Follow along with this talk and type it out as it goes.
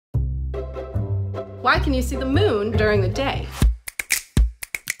Why can you see the moon during the day?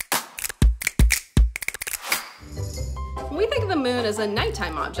 We think of the moon as a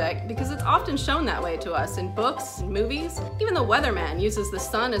nighttime object because it's often shown that way to us in books and movies. Even the weatherman uses the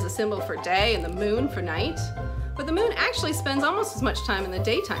sun as a symbol for day and the moon for night. But the moon actually spends almost as much time in the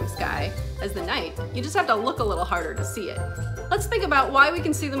daytime sky as the night. You just have to look a little harder to see it. Let's think about why we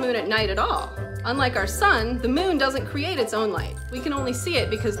can see the moon at night at all. Unlike our sun, the moon doesn't create its own light. We can only see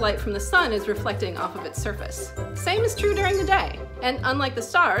it because light from the sun is reflecting off of its surface. Same is true during the day. And unlike the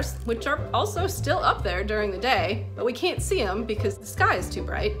stars, which are also still up there during the day, but we can't see them because the sky is too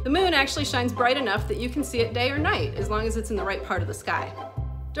bright, the moon actually shines bright enough that you can see it day or night as long as it's in the right part of the sky.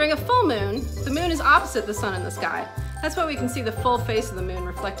 During a full moon, the moon is opposite the sun in the sky. That's why we can see the full face of the moon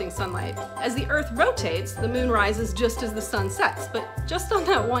reflecting sunlight. As the Earth rotates, the moon rises just as the sun sets, but just on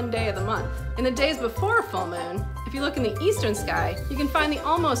that one day of the month. In the days before a full moon, if you look in the eastern sky, you can find the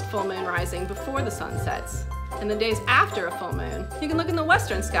almost full moon rising before the sun sets. In the days after a full moon, you can look in the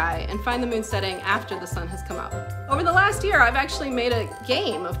western sky and find the moon setting after the sun has come up. Over the last year, I've actually made a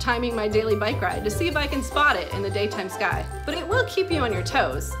game of timing my daily bike ride to see if I can spot it in the daytime sky. But it will keep you on your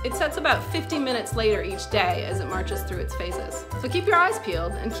toes. It sets about 50 minutes later each day as it marches through its phases. So keep your eyes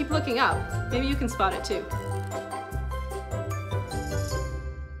peeled and keep looking up. Maybe you can spot it too.